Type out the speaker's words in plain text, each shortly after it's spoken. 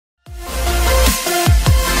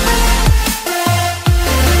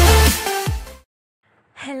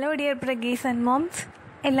Dear പ്രഗീസ് and moms,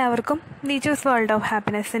 എല്ലാവർക്കും the choose world of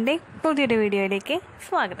ഹാപ്പിനെസ്സിൻ്റെ പുതിയൊരു വീഡിയോയിലേക്ക്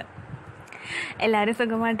സ്വാഗതം. എല്ലാവരും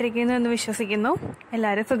സുഖമായിട്ടിരിക്കുന്നു എന്ന് വിശ്വസിക്കുന്നു.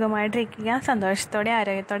 എല്ലാവരും സുഖമായിട്ടിരിക്കുക, സന്തോഷത്തോടെ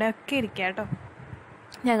ആരോഗ്യത്തോടെ ഒക്കെ ഇരിക്കുക കേട്ടോ.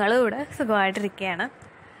 ഞങ്ങളും ഇവിടെ സുഖമായിട്ടിരിക്കുകയാണ്.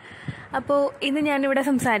 അപ്പോൾ ഇന്ന് ഞാനിവിടെ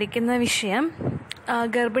സംസാരിക്കുന്ന വിഷയം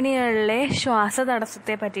ഗർഭിണികളിലെ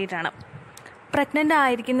ശ്വാസതടസ്സത്തെ പറ്റിയിട്ടാണ്. പ്രഗ്നൻ്റ്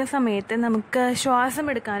ആയിരിക്കുന്ന സമയത്ത് നമുക്ക് ശ്വാസം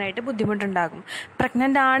എടുക്കാനായിട്ട് ബുദ്ധിമുട്ടുണ്ടാകും.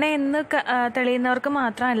 പ്രഗ്നൻ്റ് ആണ് എന്ന് തെളിയുന്നവർക്ക്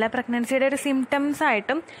മാത്രമല്ല, പ്രഗ്നൻസിയുടെ ഒരു സിംറ്റംസ്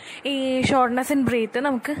ആയിട്ടും ഈ ഷോർട്ട്നെസ് ഇൻ ബ്രീത്ത്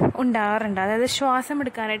നമുക്ക് ഉണ്ടാകാറുണ്ട്. അതായത് ശ്വാസം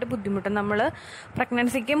എടുക്കാനായിട്ട് ബുദ്ധിമുട്ടും. നമ്മൾ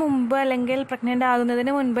പ്രഗ്നൻസിക്ക് മുമ്പ് അല്ലെങ്കിൽ പ്രഗ്നൻ്റ്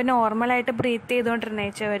ആകുന്നതിന് മുൻപ് നോർമലായിട്ട് ബ്രീത്ത്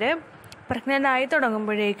ചെയ്തുകൊണ്ടിരുന്നേച്ചവർ പ്രഗ്നൻ്റ് ആയി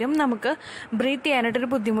തുടങ്ങുമ്പോഴേക്കും നമുക്ക് ബ്രീത്ത് ചെയ്യാനായിട്ടൊരു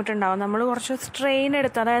ബുദ്ധിമുട്ടുണ്ടാകും. നമ്മൾ കുറച്ച് സ്ട്രെയിൻ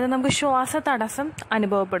എടുത്ത്, അതായത് നമുക്ക് ശ്വാസ തടസ്സം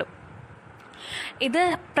അനുഭവപ്പെടും. ഇത്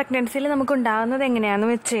പ്രഗ്നൻസിയിൽ നമുക്ക് ഉണ്ടാകുന്നത് എങ്ങനെയാണെന്ന്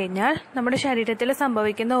വെച്ച് കഴിഞ്ഞാൽ, നമ്മുടെ ശരീരത്തിൽ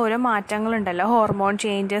സംഭവിക്കുന്ന ഓരോ മാറ്റങ്ങളുണ്ടല്ലോ, ഹോർമോൺ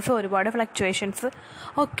ചേഞ്ചസ്, ഒരുപാട് ഫ്ലക്ച്വേഷൻസ്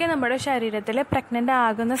ഒക്കെ നമ്മുടെ ശരീരത്തിൽ പ്രഗ്നൻ്റ്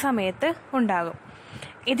ആകുന്ന സമയത്ത് ഉണ്ടാകും.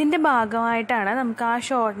 ഇതിൻ്റെ ഭാഗമായിട്ടാണ് നമുക്ക് ആ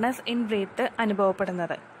ഷോർട്ട്നെസ് ഇൻ ബ്രീത്ത്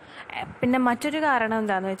അനുഭവപ്പെടുന്നത്. പിന്നെ മറ്റൊരു കാരണം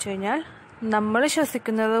എന്താണെന്ന് വെച്ച് കഴിഞ്ഞാൽ, നമ്മൾ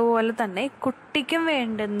ശ്വസിക്കുന്നത് പോലെ തന്നെ കുട്ടിക്കും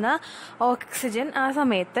വേണ്ടുന്ന ഓക്സിജൻ ആ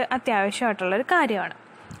സമയത്ത് അത്യാവശ്യമായിട്ടുള്ളൊരു കാര്യമാണ്.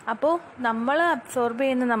 അപ്പോൾ നമ്മൾ അബ്സോർബ്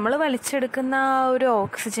ചെയ്യുന്ന, നമ്മൾ വലിച്ചെടുക്കുന്ന ആ ഒരു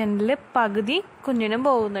ഓക്സിജനിൽ പകുതി കുഞ്ഞിനും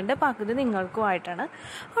പോകുന്നുണ്ട്, പകുതി നിങ്ങൾക്കുമായിട്ടാണ്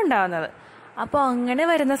ഉണ്ടാകുന്നത്. അപ്പോൾ അങ്ങനെ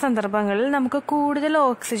വരുന്ന സന്ദർഭങ്ങളിൽ നമുക്ക് കൂടുതൽ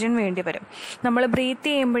ഓക്സിജൻ വേണ്ടി വരും. നമ്മൾ ബ്രീത്ത്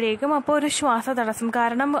ചെയ്യുമ്പോഴേക്കും അപ്പോൾ ഒരു ശ്വാസ തടസ്സം,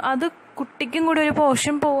 കാരണം അത് കുട്ടിക്കും കൂടി ഒരു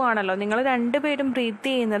പോർഷൻ പോവുകയാണല്ലോ. നിങ്ങൾ രണ്ടുപേരും ബ്രീത്ത്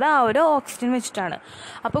ചെയ്യുന്നത് ആ ഒരു ഓക്സിജൻ വെച്ചിട്ടാണ്.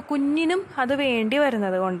 അപ്പോൾ കുഞ്ഞിനും അത് വേണ്ടി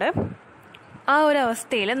വരുന്നത് കൊണ്ട് ആ ഒരു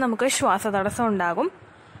അവസ്ഥയിൽ നമുക്ക് ശ്വാസതടസ്സം ഉണ്ടാകും.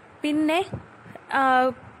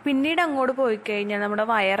 പിന്നീട് അങ്ങോട്ട് പോയി കഴിഞ്ഞാൽ നമ്മുടെ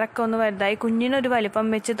വയറൊക്കെ ഒന്ന് വലുതായി കുഞ്ഞിനൊരു വലിപ്പം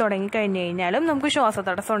വെച്ച് തുടങ്ങിക്കഴിഞ്ഞ് കഴിഞ്ഞാലും നമുക്ക്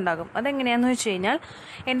ശ്വാസതടസ്സം ഉണ്ടാകും. അതെങ്ങനെയാണെന്ന് വെച്ച് കഴിഞ്ഞാൽ,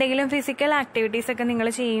 എന്തെങ്കിലും ഫിസിക്കൽ ആക്ടിവിറ്റീസ് ഒക്കെ നിങ്ങൾ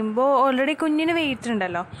ചെയ്യുമ്പോൾ ഓൾറെഡി കുഞ്ഞിന് വെയിറ്റ്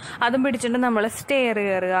ഉണ്ടല്ലോ, അതും പിടിച്ചിട്ട് നമ്മൾ സ്റ്റെയർ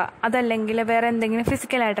കയറുക, അതല്ലെങ്കിൽ വേറെ എന്തെങ്കിലും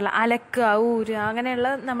ഫിസിക്കലായിട്ടുള്ള അലക്കുക, ഊരുക, അങ്ങനെയുള്ള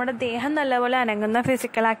നമ്മുടെ ദേഹം നല്ലപോലെ അനങ്ങുന്ന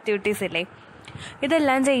ഫിസിക്കൽ ആക്ടിവിറ്റീസ് ഇല്ലേ,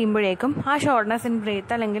 ഇതെല്ലാം ചെയ്യുമ്പോഴേക്കും ആ ഷോർട്ട്നെസ് ഇൻ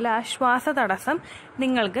ബ്രീത്ത് അല്ലെങ്കിൽ ആ ശ്വാസതടസ്സം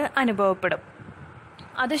നിങ്ങൾക്ക് അനുഭവപ്പെടും.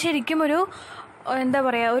 അത് ശരിക്കും ഒരു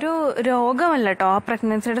ഒരു രോഗമല്ല കേട്ടോ. ആ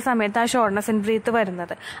പ്രഗ്നൻസിയുടെ സമയത്ത് ആ ഷോർട്ട്നെസ് ഇൻ ബ്രീത്ത്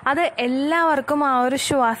വരുന്നത്, അത് എല്ലാവർക്കും ആ ഒരു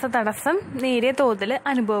ശ്വാസ തടസ്സം നേരിയ തോതിൽ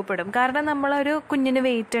അനുഭവപ്പെടും. കാരണം നമ്മളൊരു കുഞ്ഞിന്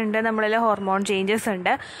വെയിറ്റ് ഉണ്ട്, നമ്മളിൽ ഹോർമോൺ ചേഞ്ചസ്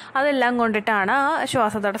ഉണ്ട്, അതെല്ലാം കൊണ്ടിട്ടാണ് ആ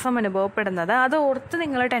ശ്വാസതടസ്സം അനുഭവപ്പെടുന്നത്. അത് ഓർത്ത്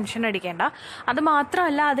നിങ്ങൾ ടെൻഷൻ അടിക്കേണ്ട. അത്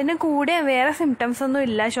മാത്രമല്ല, അതിന് കൂടെ വേറെ സിംറ്റംസ് ഒന്നും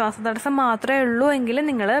ഇല്ല, ശ്വാസതടസ്സം മാത്രമേ ഉള്ളൂ എങ്കിലും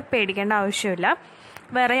നിങ്ങൾ പേടിക്കേണ്ട ആവശ്യമില്ല.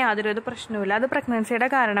 വേറെ യാതൊരു പ്രശ്നവുമില്ല. അത് പ്രഗ്നൻസിയുടെ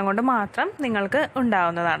കാരണം കൊണ്ട് മാത്രം നിങ്ങൾക്ക്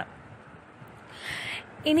ഉണ്ടാവുന്നതാണ്.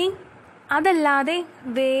 ഇനി അതല്ലാതെ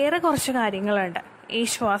വേറെ കുറച്ച് കാര്യങ്ങളുണ്ട് ഈ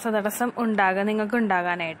ശ്വാസതടസ്സം നിങ്ങൾക്ക്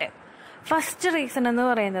ഉണ്ടാകാനായിട്ട്. ഫസ്റ്റ് റീസൺ എന്ന്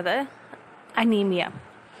പറയുന്നത് അനീമിയ.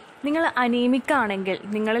 നിങ്ങൾ അനീമിക് ആണെങ്കിൽ,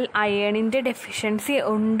 നിങ്ങളിൽ അയേണിൻ്റെ ഡെഫിഷ്യൻസി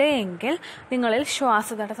ഉണ്ട് എങ്കിൽ നിങ്ങളിൽ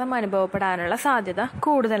ശ്വാസതടസ്സം അനുഭവപ്പെടാനുള്ള സാധ്യത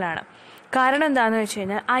കൂടുതലാണ്. കാരണം എന്താണെന്ന് വെച്ച്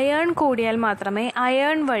കഴിഞ്ഞാൽ, അയേൺ കൂടിയാൽ മാത്രമേ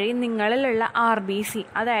അയേൺ വഴി നിങ്ങളിലുള്ള RBC,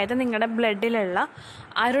 അതായത് നിങ്ങളുടെ ബ്ലഡിലുള്ള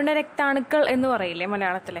അരുണരക്താണുക്കൾ എന്ന് പറയില്ലേ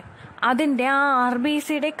മലയാളത്തിൽ, അതിൻ്റെ ആ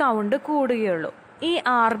RBCയുടെ കൗണ്ട് കൂടുകയുള്ളൂ. ഈ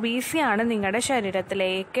RBC ആണ് നിങ്ങളുടെ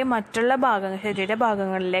ശരീരത്തിലേക്ക് മറ്റുള്ള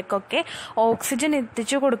ശരീരഭാഗങ്ങളിലേക്കൊക്കെ ഓക്സിജൻ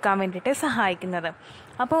എത്തിച്ചു കൊടുക്കാൻ വേണ്ടിയിട്ട് സഹായിക്കുന്നത്.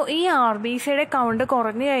 അപ്പോൾ ഈ RBCയുടെ കൗണ്ട്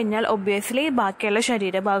കുറഞ്ഞു കഴിഞ്ഞാൽ ഒബ്വിയസ്ലി ബാക്കിയുള്ള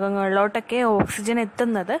ശരീരഭാഗങ്ങളിലോട്ടൊക്കെ ഓക്സിജൻ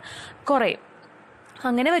എത്തുന്നത് കുറയും.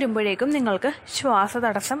 അങ്ങനെ വരുമ്പോഴേക്കും നിങ്ങൾക്ക്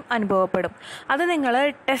ശ്വാസതടസ്സം അനുഭവപ്പെടും. അത് നിങ്ങൾ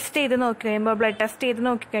ടെസ്റ്റ് ചെയ്ത് നോക്കി കഴിയുമ്പോൾ, ബ്ലഡ് ടെസ്റ്റ് ചെയ്ത്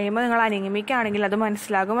നോക്കി കഴിയുമ്പോൾ നിങ്ങൾ അനീമിക് ആണെങ്കിൽ അത്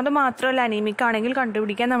മനസ്സിലാകും. അത് മാത്രമല്ല, അനീമിക് ആണെങ്കിൽ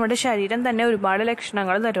കണ്ടുപിടിക്കാൻ നമ്മുടെ ശരീരം തന്നെ ഒരുപാട്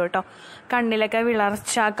ലക്ഷണങ്ങൾ തരും കേട്ടോ. കണ്ണിലൊക്കെ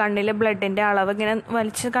വിളർച്ച, കണ്ണിൽ ബ്ലഡിൻ്റെ അളവ്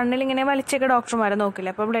കണ്ണിലിങ്ങനെ വലിച്ചൊക്കെ ഡോക്ടർമാരെ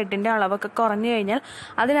നോക്കില്ല. അപ്പോൾ ബ്ലഡിൻ്റെ അളവൊക്കെ കുറഞ്ഞു കഴിഞ്ഞാൽ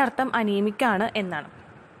അതിനർത്ഥം അനീമിക് ആണ് എന്നാണ്.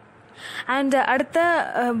 ആൻഡ് അടുത്ത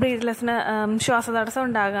ബ്രീത്ത്ലെസ്സിന് ശ്വാസതടസ്സം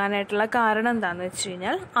ഉണ്ടാകാനായിട്ടുള്ള കാരണം എന്താണെന്ന് വെച്ച്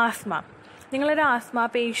കഴിഞ്ഞാൽ, ആസ്മ. നിങ്ങളൊരു ആസ്മ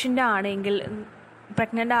പേഷ്യൻ്റ് ആണെങ്കിൽ,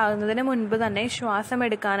 പ്രഗ്നൻ്റ് ആകുന്നതിന് മുൻപ് തന്നെ ശ്വാസം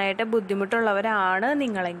എടുക്കാനായിട്ട് ബുദ്ധിമുട്ടുള്ളവരാണ്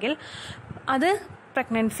നിങ്ങളെങ്കിൽ, അത്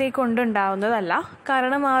പ്രഗ്നൻസി കൊണ്ടുണ്ടാവുന്നതല്ല.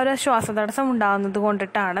 കാരണം ആ ഒരു ശ്വാസതടസ്സം ഉണ്ടാകുന്നത്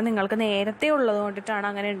കൊണ്ടിട്ടാണ്, നിങ്ങൾക്ക് നേരത്തെ ഉള്ളത് കൊണ്ടിട്ടാണ്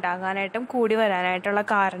അങ്ങനെ ഉണ്ടാകാനായിട്ടും കൂടി വരാനായിട്ടുള്ള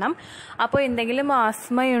കാരണം. അപ്പോൾ എന്തെങ്കിലും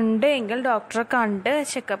ആസ്മയുണ്ട് എങ്കിൽ ഡോക്ടറെ കണ്ട്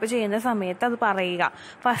ചെക്കപ്പ് ചെയ്യുന്ന സമയത്ത് അത് പറയുക.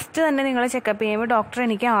 ഫസ്റ്റ് തന്നെ നിങ്ങൾ ചെക്കപ്പ് ചെയ്യുമ്പോൾ ഡോക്ടർ,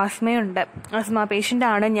 എനിക്ക് ആസ്മയുണ്ട്, ആസ്മ പേഷ്യൻ്റ്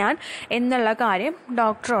ആണ് ഞാൻ എന്നുള്ള കാര്യം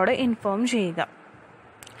ഡോക്ടറോട് ഇൻഫോം ചെയ്യുക.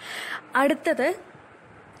 അടുത്തത്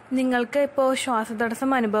നിങ്ങൾക്ക് ഇപ്പോൾ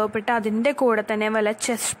ശ്വാസതടസ്സം അനുഭവപ്പെട്ട് അതിൻ്റെ കൂടെ തന്നെ വല്ല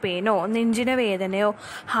ചെസ്റ്റ് പെയിനോ നെഞ്ചിന് വേദനയോ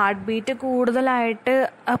ഹാർട്ട് ബീറ്റ് കൂടുതലായിട്ട്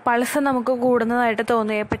പൾസ് നമുക്ക് കൂടുന്നതായിട്ട്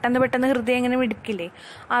തോന്നുകയോ പെട്ടെന്ന് ഹൃദയം ഇങ്ങനെ മിടിക്കില്ലേ,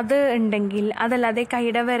 അത് ഉണ്ടെങ്കിൽ, അതല്ലാതെ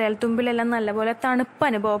കൈയുടെ വിരൽ തുമ്പിലെല്ലാം നല്ലപോലെ തണുപ്പ്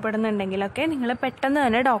അനുഭവപ്പെടുന്നുണ്ടെങ്കിലൊക്കെ നിങ്ങൾ പെട്ടെന്ന്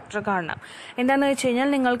തന്നെ ഡോക്ടറെ കാണണം. എന്താണെന്ന് വെച്ച്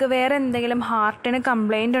കഴിഞ്ഞാൽ നിങ്ങൾക്ക് വേറെ എന്തെങ്കിലും ഹാർട്ടിന്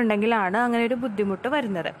കംപ്ലൈൻ്റ് ഉണ്ടെങ്കിലാണ് അങ്ങനെ ഒരു ബുദ്ധിമുട്ട്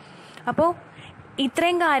വരുന്നത്. അപ്പോൾ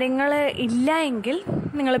ഇത്രയും കാര്യങ്ങൾ ഇല്ല എങ്കിൽ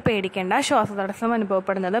നിങ്ങൾ പേടിക്കേണ്ട. ശ്വാസതടസ്സം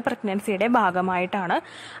അനുഭവപ്പെടുന്നത് പ്രഗ്നൻസിയുടെ ഭാഗമായിട്ടാണ്.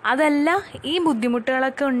 അതല്ല, ഈ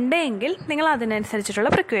ബുദ്ധിമുട്ടുകളൊക്കെ ഉണ്ടെങ്കിൽ നിങ്ങൾ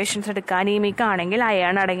അതിനനുസരിച്ചിട്ടുള്ള പ്രിക്കോഷൻസ് എടുക്കുക. അനീമിക് ആണെങ്കിൽ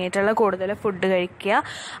അയൺ അടങ്ങിയിട്ടുള്ള കൂടുതൽ ഫുഡ് കഴിക്കുക.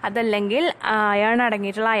 അതല്ലെങ്കിൽ അയൺ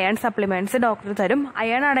അടങ്ങിയിട്ടുള്ള അയൺ സപ്ലിമെൻറ്റ്സ് ഡോക്ടർ തരും.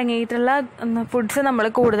 അയൺ അടങ്ങിയിട്ടുള്ള ഫുഡ്സ് നമ്മൾ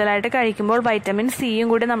കൂടുതലായിട്ട് കഴിക്കുമ്പോൾ വൈറ്റമിൻ സിയും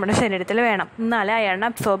കൂടി നമ്മുടെ ശരീരത്തിൽ വേണം, എന്നാലേ അയൺ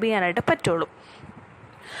അബ്സോർബ് ചെയ്യാനായിട്ട് പറ്റുള്ളൂ.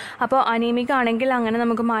 അപ്പോൾ അനീമിക് ആണെങ്കിൽ അങ്ങനെ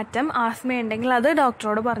നമുക്ക് മാറ്റാം. ആസ്മ ഉണ്ടെങ്കിൽ അത്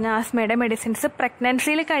ഡോക്ടറോട് പറഞ്ഞ ആസ്മയുടെ മെഡിസിൻസ്,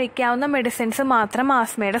 പ്രഗ്നൻസിയിൽ കഴിക്കാവുന്ന മെഡിസിൻസ് മാത്രം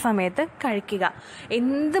ആസ്മയുടെ സമയത്ത് കഴിക്കുക.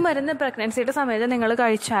 എന്ത് മരുന്ന് പ്രഗ്നൻസിയുടെ സമയത്ത് നിങ്ങൾ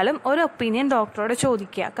കഴിച്ചാലും ഒരു ഒപ്പീനിയൻ ഡോക്ടറോട്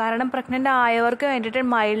ചോദിക്കുക. കാരണം പ്രഗ്നൻ്റ് ആയവർക്ക് വേണ്ടിയിട്ട്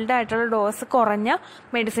മൈൽഡ് ആയിട്ടുള്ള ഡോസ് കുറഞ്ഞ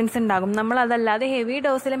മെഡിസിൻസ് ഉണ്ടാകും. നമ്മൾ അതല്ലാതെ ഹെവി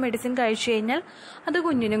ഡോസിലെ മെഡിസിൻ കഴിച്ചു കഴിഞ്ഞാൽ അത്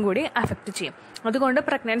കുഞ്ഞിനും കൂടി അഫക്റ്റ് ചെയ്യും. അതുകൊണ്ട്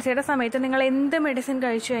പ്രഗ്നൻസിയുടെ സമയത്ത് നിങ്ങൾ എന്ത് മെഡിസിൻ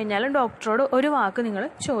കഴിച്ചു കഴിഞ്ഞാലും ഡോക്ടറോട് ഒരു വാക്ക് നിങ്ങൾ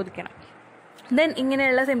ചോദിക്കണം. ദെൻ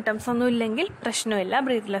ഇങ്ങനെയുള്ള സിംറ്റംസ് ഒന്നും ഇല്ലെങ്കിൽ പ്രശ്നമില്ല,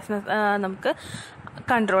 ബ്രീത്ത്ലെസ്നെസ് നമുക്ക്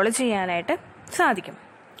കൺട്രോൾ ചെയ്യാനായിട്ട് സാധിക്കും.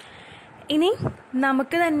 ഇനി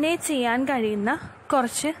നമുക്ക് തന്നെ ചെയ്യാൻ കഴിയുന്ന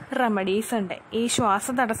കുറച്ച് റെമഡീസ് ഉണ്ട്. ഈ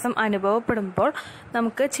ശ്വാസതടസ്സം അനുഭവപ്പെടുമ്പോൾ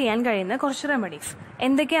നമുക്ക് ചെയ്യാൻ കഴിയുന്ന കുറച്ച് റെമഡീസ്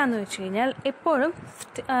എന്തൊക്കെയാണെന്ന് വെച്ച് കഴിഞ്ഞാൽ, എപ്പോഴും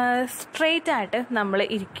സ്ട്രെയിറ്റ് ആയിട്ട് നമ്മൾ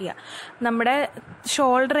ഇരിക്കുക. നമ്മുടെ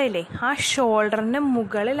ഷോൾഡറിലെ ആ ഷോൾഡറിന്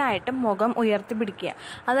മുകളിലായിട്ട് മുഖം ഉയർത്തി പിടിക്കുക.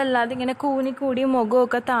 അതല്ലാതെ ഇങ്ങനെ കൂടി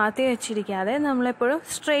മുഖമൊക്കെ താത്തി വെച്ചിരിക്കാതെ നമ്മളെപ്പോഴും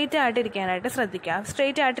സ്ട്രെയിറ്റ് ആയിട്ട് ഇരിക്കാനായിട്ട് ശ്രദ്ധിക്കുക.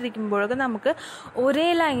 സ്ട്രെയിറ്റ് ആയിട്ടിരിക്കുമ്പോഴൊക്കെ നമുക്ക് ഒരേ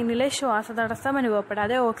ലൈനിൽ ശ്വാസതടസ്സം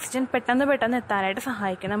അനുഭവപ്പെടാതെ ഓക്സിജൻ പെട്ടെന്ന് എത്താനായിട്ട്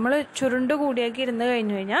സഹായിക്കും. നമ്മൾ ചുരുണ്ടു കൂടിയൊക്കെ ഇരുന്ന്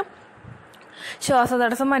കഴിഞ്ഞു കഴിഞ്ഞാൽ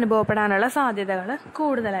ശ്വാസതടസ്സം അനുഭവപ്പെടാനുള്ള സാധ്യതകൾ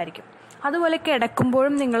കൂടുതലായിരിക്കും. അതുപോലെ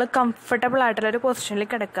കിടക്കുമ്പോഴും നിങ്ങൾ കംഫർട്ടബിൾ ആയിട്ടുള്ളൊരു പൊസിഷനിൽ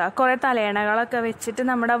കിടക്കുക. കുറേ തലയണകളൊക്കെ വെച്ചിട്ട്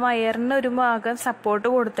നമ്മുടെ വയറിന് ഒരു ഭാഗം സപ്പോർട്ട്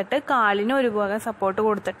കൊടുത്തിട്ട് കാലിന് ഒരു ഭാഗം സപ്പോർട്ട്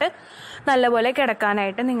കൊടുത്തിട്ട് നല്ലപോലെ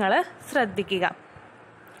കിടക്കാനായിട്ട് നിങ്ങൾ ശ്രദ്ധിക്കുക.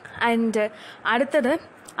 ആൻഡ് അടുത്തത്,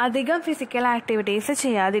 അധികം ഫിസിക്കൽ ആക്ടിവിറ്റീസ്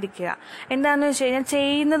ചെയ്യാതിരിക്കുക. എന്താണെന്ന് വെച്ച് കഴിഞ്ഞാൽ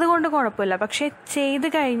ചെയ്യുന്നത് കൊണ്ട് കുഴപ്പമില്ല, പക്ഷേ ചെയ്ത്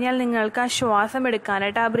കഴിഞ്ഞാൽ നിങ്ങൾക്ക് ആ ശ്വാസം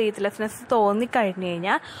എടുക്കാനായിട്ട് ആ ബ്രീത്ത്ലെസ്നെസ് തോന്നിക്കഴിഞ്ഞു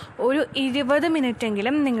കഴിഞ്ഞാൽ ഒരു 20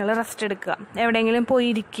 മിനിറ്റെങ്കിലും നിങ്ങൾ റെസ്റ്റ് എടുക്കുക. എവിടെയെങ്കിലും പോയി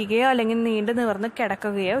ഇരിക്കുകയോ അല്ലെങ്കിൽ നീണ്ടു നിവർന്ന്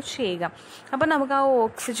കിടക്കുകയോ ചെയ്യുക. അപ്പോൾ നമുക്ക് ആ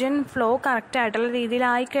ഓക്സിജൻ ഫ്ലോ കറക്റ്റായിട്ടുള്ള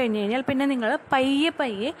രീതിയിലായി കഴിഞ്ഞു കഴിഞ്ഞാൽ പിന്നെ നിങ്ങൾ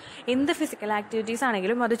പയ്യെ എന്ത് ഫിസിക്കൽ ആക്ടിവിറ്റീസ്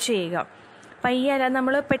ആണെങ്കിലും അത് ചെയ്യുക. പയ്യല്ല,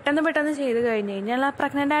 നമ്മൾ പെട്ടെന്ന് ചെയ്ത് കഴിഞ്ഞ് കഴിഞ്ഞാൽ ആ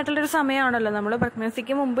പ്രഗ്നൻ്റ് ആയിട്ടുള്ളൊരു സമയമാണല്ലോ. നമ്മൾ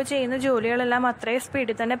പ്രഗ്നൻസിക്ക് മുമ്പ് ചെയ്യുന്ന ജോലികളെല്ലാം അത്രയും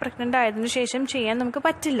സ്പീഡിൽ തന്നെ പ്രഗ്നൻ്റ് ആയതിനു ശേഷം ചെയ്യാൻ നമുക്ക്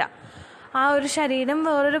പറ്റില്ല. ആ ഒരു ശരീരം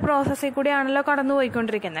വേറൊരു പ്രോസസ്സിൽ കൂടിയാണല്ലോ കടന്നു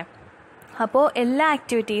പോയിക്കൊണ്ടിരിക്കുന്നത്. അപ്പോൾ എല്ലാ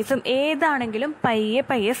ആക്ടിവിറ്റീസും ഏതാണെങ്കിലും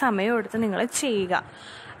പയ്യെ സമയം എടുത്ത് നിങ്ങൾ ചെയ്യുക.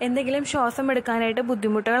 എന്തെങ്കിലും ശ്വാസം എടുക്കാനായിട്ട്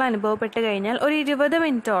ബുദ്ധിമുട്ടുകൾ അനുഭവപ്പെട്ട് കഴിഞ്ഞാൽ ഒരു 20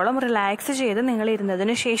 മിനിറ്റോളം റിലാക്സ് ചെയ്ത് നിങ്ങൾ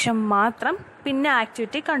ഇരുന്നതിന് ശേഷം മാത്രം പിന്നെ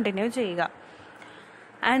ആക്ടിവിറ്റി കണ്ടിന്യൂ ചെയ്യുക.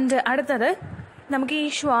 ആൻഡ് അടുത്തത്, നമുക്ക് ഈ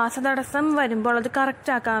ശ്വാസതടസ്സം വരുമ്പോൾ അത്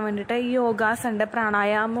കറക്റ്റ് ആക്കാൻ വേണ്ടിയിട്ട് യോഗാസ് ഉണ്ട്,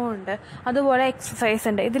 പ്രാണായാമം ഉണ്ട്, അതുപോലെ എക്സസൈസ്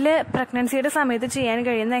ഉണ്ട്. ഇതിൽ പ്രഗ്നൻസിയുടെ സമയത്ത് ചെയ്യാൻ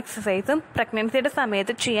കഴിയുന്ന എക്സസൈസും പ്രഗ്നൻസിയുടെ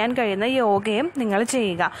സമയത്ത് ചെയ്യാൻ കഴിയുന്ന യോഗയും നിങ്ങൾ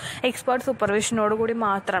ചെയ്യുക. എക്സ്പേർട്ട് സൂപ്പർവിഷനോട് കൂടി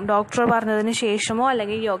മാത്രം, ഡോക്ടർ പറഞ്ഞതിന് ശേഷമോ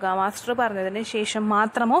അല്ലെങ്കിൽ യോഗ മാസ്റ്റർ പറഞ്ഞതിന് ശേഷം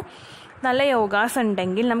മാത്രമോ നല്ല യോഗാസ്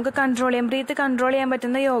ഉണ്ടെങ്കിൽ നമുക്ക് ബ്രീത്ത് കൺട്രോൾ ചെയ്യാൻ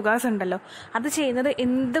പറ്റുന്ന യോഗാസ് ഉണ്ടല്ലോ, അത് ചെയ്യുന്നത്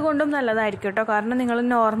എന്തുകൊണ്ടും നല്ലതായിരിക്കും കേട്ടോ. കാരണം നിങ്ങൾ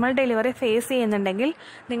നോർമൽ ഡെലിവറി ഫേസ് ചെയ്യുന്നുണ്ടെങ്കിൽ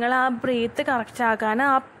നിങ്ങൾ ആ ബ്രീത്ത് കറക്റ്റ് ആക്കാനും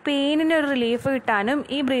ആ പെയിനിന് ഒരു റിലീഫ് കിട്ടാനും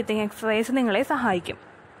ഈ ബ്രീത്തിങ് എക്സസൈസ് നിങ്ങളെ സഹായിക്കും.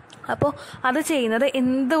 അപ്പോൾ അത് ചെയ്യുന്നത്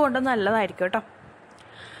എന്തുകൊണ്ടും നല്ലതായിരിക്കും കേട്ടോ.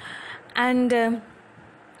 ആൻഡ്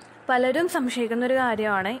പലരും സംശയിക്കുന്ന ഒരു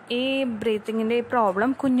കാര്യമാണ് ഈ ബ്രീത്തിങ്ങിൻ്റെ ഈ പ്രോബ്ലം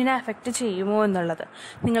കുഞ്ഞിനെ അഫക്റ്റ് ചെയ്യുമോ എന്നുള്ളത്.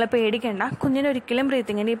 നിങ്ങൾ പേടിക്കേണ്ട, കുഞ്ഞിനൊരിക്കലും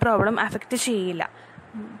ബ്രീത്തിങ്ങിൻ്റെ ഈ പ്രോബ്ലം അഫക്റ്റ് ചെയ്യില്ല.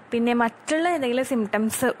 പിന്നെ മറ്റുള്ള എന്തെങ്കിലും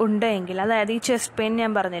സിംറ്റംസ് ഉണ്ടെങ്കിൽ, അതായത് ഈ ചെസ്റ്റ് പെയിൻ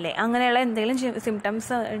ഞാൻ പറഞ്ഞില്ലേ, അങ്ങനെയുള്ള എന്തെങ്കിലും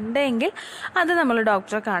സിംറ്റംസ് ഉണ്ടെങ്കിൽ അത് നമ്മൾ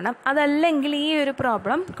ഡോക്ടറെ കാണാം. അതല്ലെങ്കിൽ ഈ ഒരു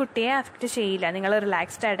പ്രോബ്ലം കുട്ടിയെ അഫക്റ്റ് ചെയ്യില്ല. നിങ്ങൾ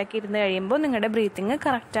റിലാക്സ്ഡ് ആയിട്ടൊക്കെ ഇരുന്ന് കഴിയുമ്പോൾ നിങ്ങളുടെ ബ്രീത്തിങ്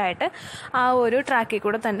കറക്റ്റായിട്ട് ആ ഒരു ട്രാക്കിൽ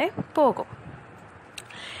കൂടെ തന്നെ പോകും.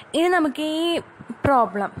 ഇനി നമുക്ക് ഈ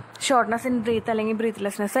പ്രോബ്ലം ഷോർട്ട്നെസ് ഇൻ ബ്രീത്ത് അല്ലെങ്കിൽ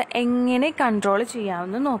ബ്രീത്ത്ലെസ്നെസ് എങ്ങനെ കൺട്രോൾ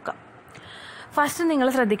ചെയ്യാമെന്ന് നോക്കാം. ഫസ്റ്റ് നിങ്ങൾ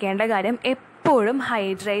ശ്രദ്ധിക്കേണ്ട കാര്യം, എപ്പോഴും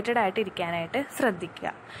ഹൈഡ്രേറ്റഡ് ആയിട്ട് ഇരിക്കാനായിട്ട്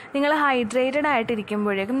ശ്രദ്ധിക്കുക. നിങ്ങൾ ഹൈഡ്രേറ്റഡ്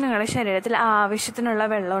ആയിട്ടിരിക്കുമ്പോഴേക്കും നിങ്ങളുടെ ശരീരത്തിൽ ആവശ്യത്തിനുള്ള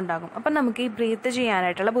വെള്ളം ഉണ്ടാകും. അപ്പം നമുക്ക് ഈ ബ്രീത്ത്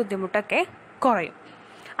ചെയ്യാനായിട്ടുള്ള ബുദ്ധിമുട്ടൊക്കെ കുറയും.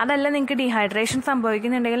 അതല്ല, നിങ്ങൾക്ക് ഡീഹൈഡ്രേഷൻ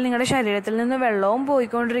സംഭവിക്കുന്നുണ്ടെങ്കിൽ നിങ്ങളുടെ ശരീരത്തിൽ നിന്ന് വെള്ളവും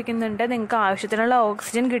പോയിക്കൊണ്ടിരിക്കുന്നുണ്ട്, നിങ്ങൾക്ക് ആവശ്യത്തിനുള്ള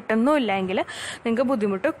ഓക്സിജൻ കിട്ടുന്നുമില്ലെങ്കിൽ നിങ്ങൾക്ക്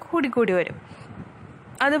ബുദ്ധിമുട്ട് കൂടി വരും.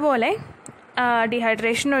 അതുപോലെ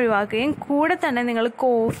ഡീഹൈഡ്രേഷൻ ഒഴിവാക്കുകയും കൂടെ തന്നെ നിങ്ങൾ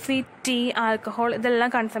കോഫി, ടീ, ആൽക്കഹോൾ ഇതെല്ലാം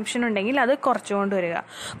കൺസംഷൻ ഉണ്ടെങ്കിൽ അത് കുറച്ചുകൊണ്ട് വരിക.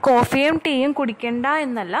 കോഫിയും ടീയും കുടിക്കണ്ട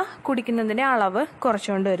എന്നല്ല, കുടിക്കുന്നതിൻ്റെ അളവ്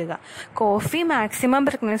കുറച്ചുകൊണ്ട് വരിക. കോഫി മാക്സിമം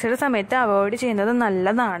പ്രഗ്നൻസിയുടെ സമയത്ത് അവോയ്ഡ് ചെയ്യുന്നത്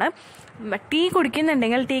നല്ലതാണ്. ടീ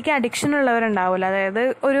കുടിക്കുന്നുണ്ടെങ്കിൽ ടീക്ക് അഡിക്ഷൻ ഉള്ളവരുണ്ടാവില്ല. അതായത്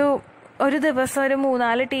ഒരു ദിവസം ഒരു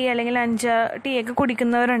 3-4 ടീ അല്ലെങ്കിൽ 5 ടീ ഒക്കെ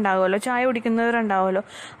കുടിക്കുന്നവരുണ്ടാവുമല്ലോ, ചായ കുടിക്കുന്നവരുണ്ടാവുമല്ലോ.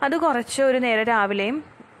 അത് കുറച്ച് ഒരു നേരം രാവിലെയും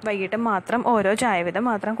വൈകിട്ടും മാത്രം ഓരോ ചായ വീതം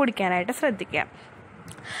മാത്രം കുടിക്കാനായിട്ട് ശ്രദ്ധിക്കുക.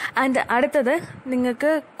 ആൻഡ് അടുത്തത്,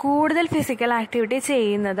 നിങ്ങൾക്ക് കൂടുതൽ ഫിസിക്കൽ ആക്ടിവിറ്റി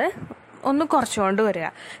ചെയ്യുന്നത് ഒന്ന് കുറച്ചുകൊണ്ട് വരിക.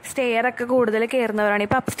 സ്റ്റെയറൊക്കെ കൂടുതൽ കയറുന്നവരാണ്,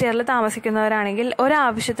 ഇപ്പോൾ അപ്സ്റ്റെയറിൽ താമസിക്കുന്നവരാണെങ്കിൽ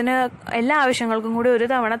ഒരാവശ്യത്തിന് എല്ലാ ആവശ്യങ്ങൾക്കും കൂടി ഒരു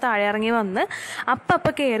തവണ താഴെ ഇറങ്ങി വന്ന്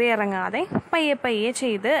അപ്പം കയറി ഇറങ്ങാതെ പയ്യെ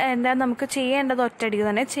ചെയ്ത് നമുക്ക് ചെയ്യേണ്ടത് ഒറ്റയടിക്ക്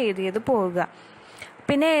തന്നെ ചെയ്ത് പോവുക.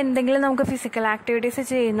 പിന്നെ എന്തെങ്കിലും നമുക്ക് ഫിസിക്കൽ ആക്ടിവിറ്റീസ്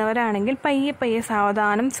ചെയ്യുന്നവരാണെങ്കിൽ പയ്യെ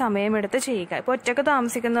സാവധാനം സമയമെടുത്ത് ചെയ്യുക. ഇപ്പോൾ ഒറ്റയ്ക്ക്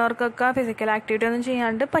താമസിക്കുന്നവർക്കൊക്കെ ഫിസിക്കൽ ആക്ടിവിറ്റി ഒന്നും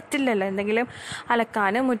ചെയ്യാണ്ട് പറ്റില്ലല്ലോ, എന്തെങ്കിലും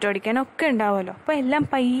അലക്കാനും മുറ്റടിക്കാനും ഒക്കെ ഉണ്ടാവുമല്ലോ. അപ്പോൾ എല്ലാം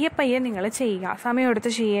പയ്യെ നിങ്ങൾ ചെയ്യുക,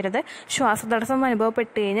 സമയമെടുത്ത് ചെയ്യരുത്. ശ്വാസതടസ്സം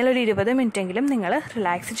അനുഭവപ്പെട്ട് കഴിഞ്ഞാൽ ഒരു 20 മിനിറ്റെങ്കിലും നിങ്ങൾ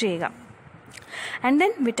റിലാക്സ് ചെയ്യുക. ആൻഡ്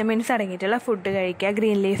ദെൻ വിറ്റമിൻസ് അടങ്ങിയിട്ടുള്ള ഫുഡ് കഴിക്കുക,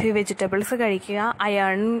 ഗ്രീൻ ലീഫി വെജിറ്റബിൾസ് കഴിക്കുക,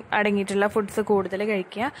 അയൺ അടങ്ങിയിട്ടുള്ള ഫുഡ്സ് കൂടുതൽ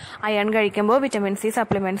കഴിക്കുക. അയൺ കഴിക്കുമ്പോൾ വിറ്റമിൻ സി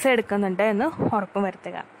സപ്ലിമെൻറ്റ്സ് എടുക്കുന്നുണ്ട് എന്ന് ഉറപ്പ്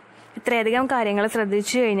വരുത്തുക. ഇത്രയധികം കാര്യങ്ങൾ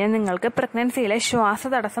ശ്രദ്ധിച്ചു കഴിഞ്ഞാൽ നിങ്ങൾക്ക് പ്രഗ്നൻസിയിലെ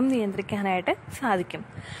ശ്വാസതടസ്സം നിയന്ത്രിക്കാനായിട്ട് സാധിക്കും.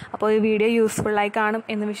 അപ്പോൾ ഈ വീഡിയോ യൂസ്ഫുള്ളായി കാണും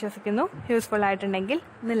എന്ന് വിശ്വസിക്കുന്നു. യൂസ്ഫുൾ ആയിട്ടുണ്ടെങ്കിൽ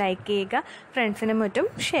ഒന്ന് ലൈക്ക് ചെയ്യുക, ഫ്രണ്ട്സിനും മറ്റും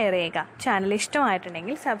ഷെയർ ചെയ്യുക. ചാനൽ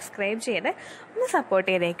ഇഷ്ടമായിട്ടുണ്ടെങ്കിൽ സബ്സ്ക്രൈബ് ചെയ്ത് ഒന്ന് സപ്പോർട്ട്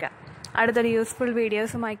ചെയ്തേക്കുക. അടുത്തൊരു യൂസ്ഫുൾ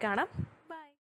വീഡിയോസുമായി കാണാം.